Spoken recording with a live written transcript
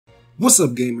What's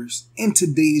up, gamers? In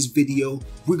today's video,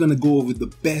 we're gonna go over the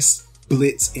best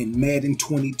blitz in Madden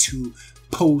 22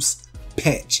 post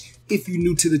patch. If you're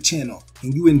new to the channel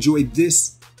and you enjoyed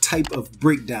this type of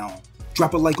breakdown,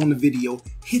 drop a like on the video,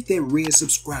 hit that red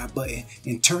subscribe button,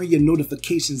 and turn your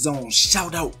notifications on.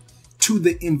 Shout out to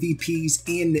the MVPs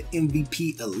and the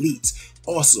MVP elites.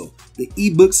 Also, the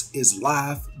ebooks is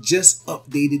live, just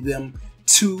updated them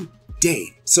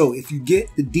today. So if you get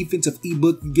the defensive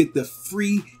ebook, you get the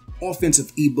free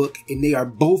offensive ebook, and they are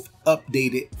both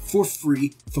updated for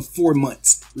free for 4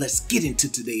 months. Let's get into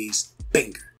today's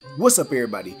banger. What's up,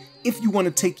 everybody? If you want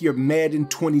to take your Madden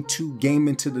 22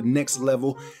 gaming to the next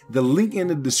level, the link in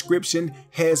the description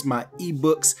has my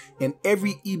ebooks, and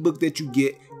every ebook that you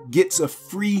get gets a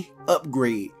free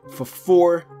upgrade for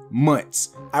 4 months.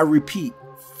 I repeat,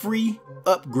 free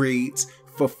upgrades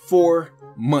for 4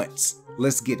 months.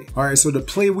 Let's get it. All right, so the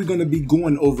play we're going to be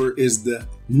going over is the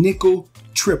nickel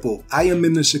triple. I am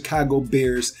in the Chicago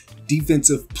Bears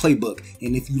defensive playbook,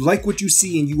 and if you like what you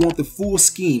see and you want the full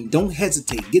scheme, don't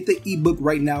hesitate. Get the ebook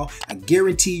right now. I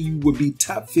guarantee you will be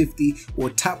top 50 or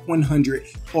top 100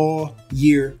 all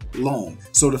year long.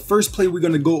 So the first play we're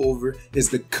going to go over is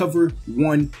the cover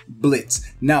 1 blitz.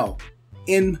 Now,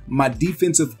 in my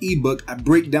defensive ebook, I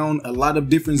break down a lot of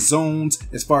different zones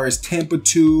as far as Tampa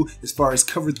 2, as far as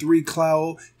cover 3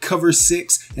 cloud, cover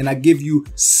 6, and I give you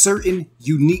certain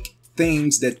unique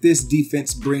things that this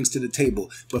defense brings to the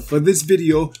table. But for this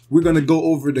video, we're going to go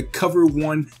over the cover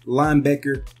 1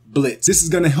 linebacker blitz. This is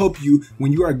going to help you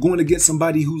when you are going to get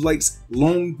somebody who likes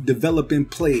long developing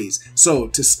plays. So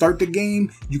to start the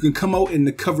game, you can come out in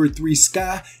the cover 3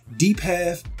 sky, deep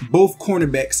half, both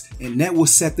cornerbacks, and that will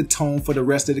set the tone for the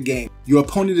rest of the game. Your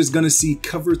opponent is going to see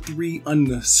cover 3 on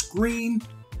the screen.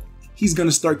 He's going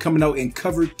to start coming out in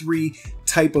cover 3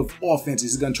 type of offense.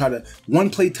 He's going to try to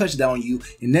one-play touchdown you,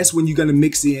 and that's when you're going to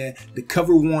mix in the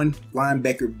cover 1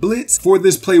 linebacker blitz. For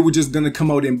this play, we're just going to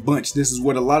come out in bunch. This is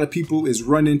what a lot of people is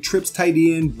running, trips tight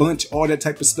end, bunch, all that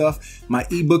type of stuff. My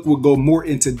ebook will go more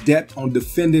into depth on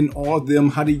defending all of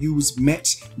them, how to use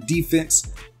match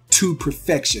defense to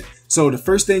perfection. So the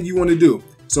first thing you want to do,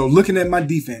 so looking at my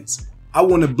defense, I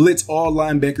want to blitz all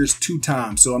linebackers 2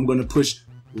 times. So I'm going to push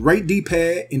right D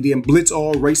pad and then blitz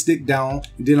all right stick down,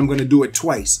 and then I'm going to do it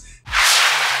twice.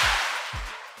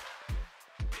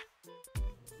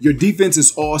 Your defense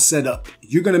is all set up.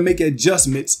 You're going to make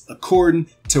adjustments according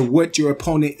to what your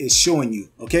opponent is showing you.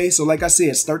 Okay, so like I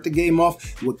said, start the game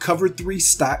off with cover 3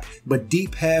 stock, but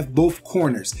deep half both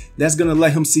corners. That's going to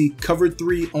let him see cover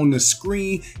 3 on the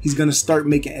screen. He's going to start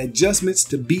making adjustments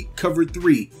to beat cover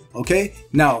 3. Okay,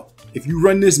 now if you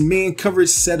run this man coverage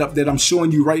setup that I'm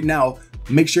showing you right now,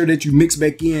 make sure that you mix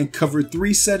back in cover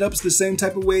 3 setups the same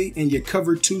type of way and your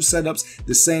cover 2 setups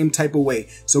the same type of way.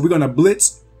 So we're going to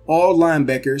blitz all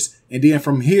linebackers, and then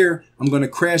from here, I'm going to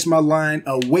crash my line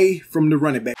away from the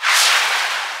running back.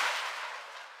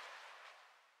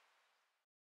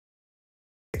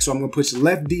 So I'm going to push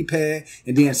left D-pad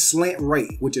and then slant right,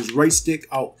 which is right stick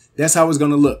out. That's how it's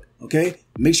going to look, okay?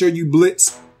 Make sure you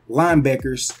blitz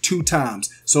linebackers 2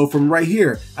 times. So from right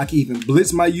here, I can even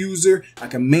blitz my user. I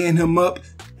can man him up.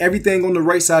 Everything on the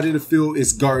right side of the field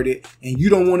is guarded, and you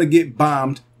don't want to get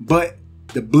bombed, but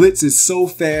the blitz is so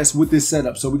fast with this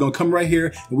setup. So we're going to come right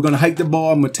here and we're going to hike the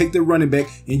ball. I'm going to take the running back,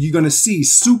 and you're going to see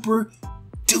super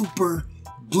duper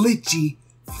glitchy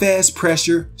fast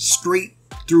pressure straight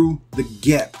through the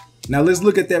gap. Now let's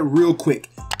look at that real quick.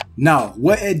 Now,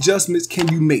 what adjustments can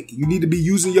you make? You need to be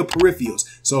using your peripherals.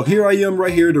 So here I am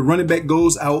right here. The running back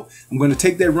goes out. I'm going to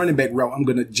take that running back route. I'm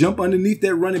going to jump underneath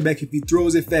that running back if he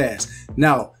throws it fast.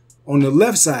 Now, on the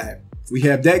left side, we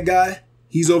have that guy.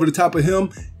 He's over the top of him.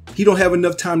 He don't have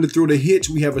enough time to throw the hitch.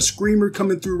 We have a screamer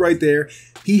coming through right there.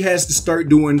 He has to start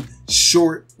doing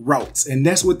short routes, and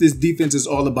that's what this defense is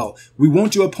all about. We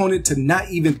want your opponent to not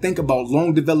even think about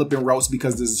long developing routes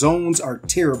because the zones are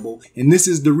terrible, and this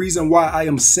is the reason why I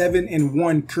am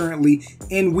 7-1 currently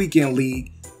in Weekend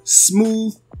League.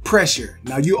 Smooth pressure.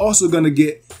 Now you're also going to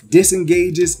get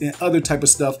disengages and other type of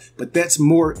stuff, but that's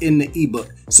more in the ebook.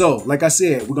 So like I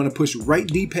said, we're going to push right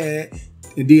D-pad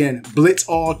and then blitz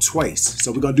all twice.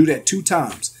 So we're going to do that 2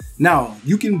 times. Now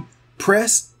you can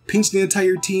press, pinch the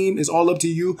entire team, is all up to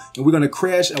you, and we're going to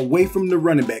crash away from the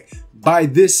running back by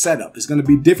this setup. It's going to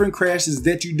be different crashes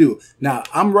that you do. Now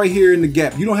I'm right here in the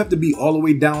gap. You don't have to be all the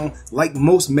way down like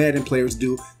most Madden players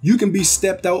do. You can be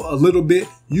stepped out a little bit.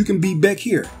 You can be back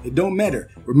here. It don't matter.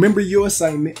 Remember your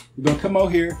assignment. We're going to come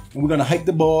out here and we're going to hike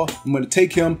the ball. I'm going to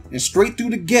take him, and straight through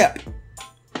the gap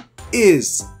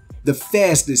is the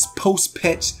fastest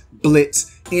post-patch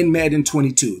blitz in Madden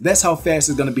 22. That's how fast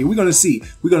it's gonna be. We're gonna see.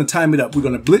 We're gonna time it up. We're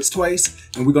gonna blitz twice,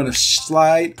 and we're gonna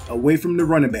slide away from the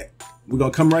running back. We're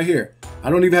gonna come right here. I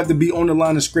don't even have to be on the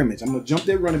line of scrimmage. I'm gonna jump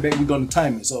that running back. We're gonna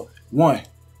time it. So 1,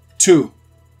 2,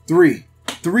 3.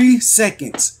 3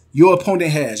 seconds your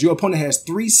opponent has. Your opponent has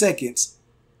 3 seconds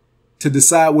to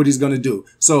decide what he's going to do.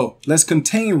 So let's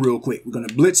contain real quick. We're going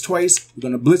to blitz twice. We're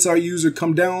going to blitz our user,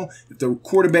 come down. If the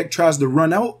quarterback tries to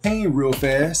run out, contain real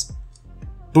fast.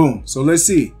 Boom. So let's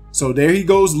see. So there he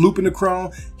goes, looping the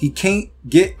crown. He can't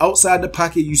get outside the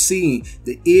pocket. You see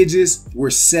the edges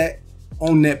were set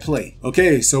on that play.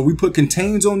 Okay, so we put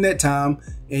contains on that time,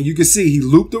 and you can see he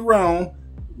looped around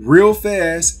real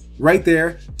fast right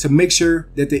there to make sure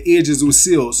that the edges were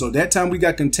sealed. So that time we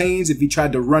got contains. If he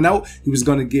tried to run out, he was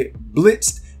going to get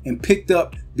blitzed and picked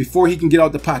up before he can get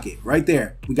out the pocket. Right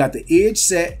there, we got the edge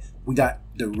set. We got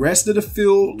the rest of the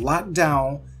field locked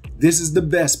down. This is the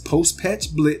best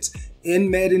post-patch blitz in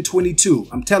Madden 22.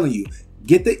 I'm telling you,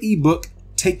 get the ebook,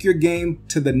 take your game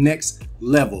to the next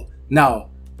level. Now,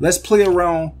 let's play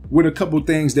around with a couple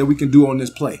things that we can do on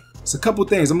this play. It's a couple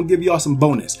things. I'm gonna give y'all some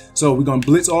bonus. So we're gonna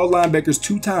blitz all linebackers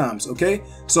 2 times, okay?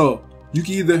 So you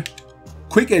can either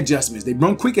quick adjustments. They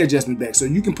bring quick adjustment back. So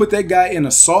you can put that guy in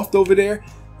a soft over there,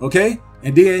 okay?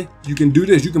 And then you can do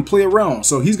this. You can play around.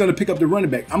 So he's gonna pick up the running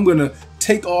back. I'm gonna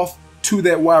take off to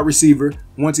that wide receiver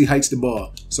once he hikes the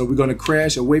ball. So we're gonna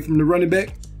crash away from the running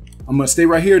back. I'm gonna stay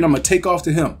right here and I'm gonna take off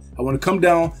to him. I wanna come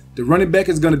down. The running back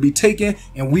is gonna be taken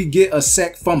and we get a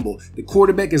sack fumble. The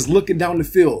quarterback is looking down the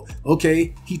field.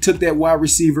 Okay, he took that wide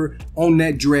receiver on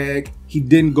that drag. He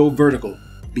didn't go vertical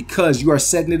because you are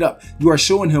setting it up. You are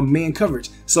showing him man coverage.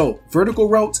 So vertical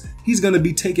routes, he's gonna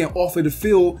be taken off of the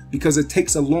field because it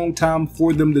takes a long time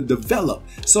for them to develop.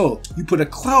 So you put a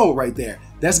cloud right there.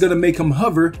 That's gonna make him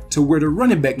hover to where the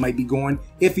running back might be going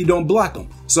if he don't block him.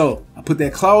 So I put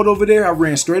that cloud over there. I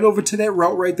ran straight over to that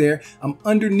route right there. I'm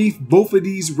underneath both of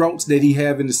these routes that he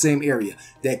have in the same area.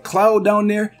 That cloud down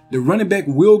there, the running back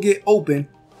will get open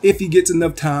if he gets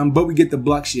enough time, but we get the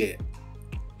block shed.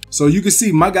 So you can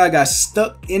see my guy got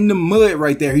stuck in the mud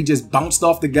right there. He just bounced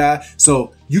off the guy.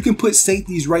 So you can put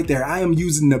safeties right there. I am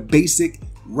using the basic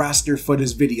roster for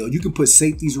this video. You can put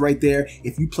safeties right there.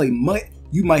 If you play MUT,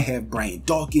 you might have Brian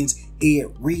Dawkins, Ed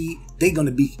Reed. They're going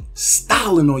to be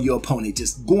styling on your opponent,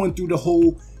 just going through the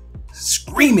hole,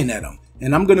 screaming at them.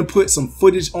 And I'm going to put some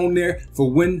footage on there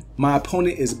for when my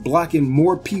opponent is blocking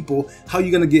more people, how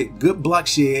you're going to get good block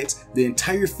sheds. The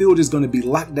entire field is going to be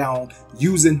locked down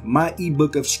using my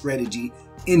ebook of strategy.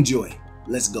 Enjoy.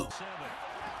 Let's go.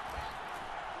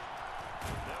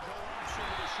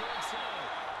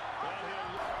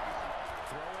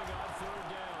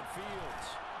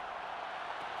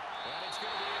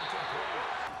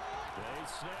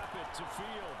 Snap it to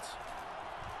Fields.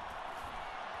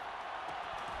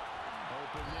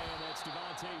 Open man, that's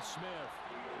Devontae Smith.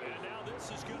 And now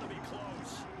this is going to be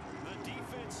close. The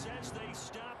defense says they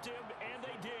stopped him, and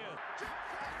they did.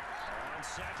 On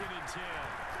 2nd and 10,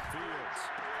 Fields.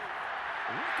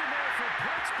 Looking there for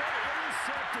Pitts, but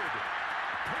intercepted.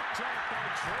 Picked up by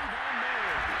Trayvon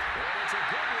Moore. And it's a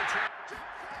good return.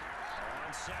 On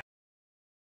 2nd.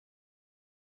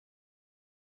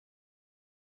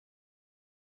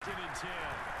 And 10,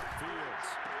 Fields.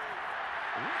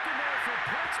 Looking there for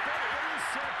Pitts, but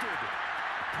intercepted.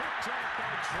 Picked up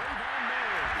by Trayvon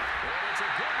Moore. And it's a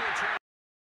good return.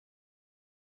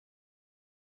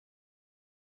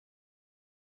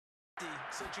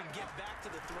 So that you can get back to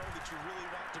the throw that you really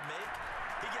want to make.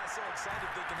 He got so excited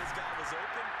thinking his guy was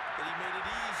open that he made it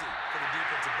easy for the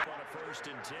defensive back. On a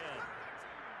 1st and 10.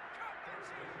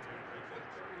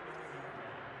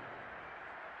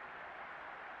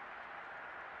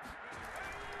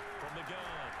 From the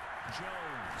gun,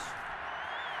 Jones.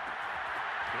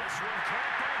 This one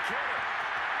caught by Kittle.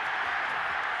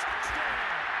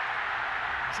 Touchdown!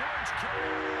 George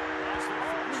Kittle as the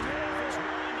first half is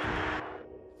winding down.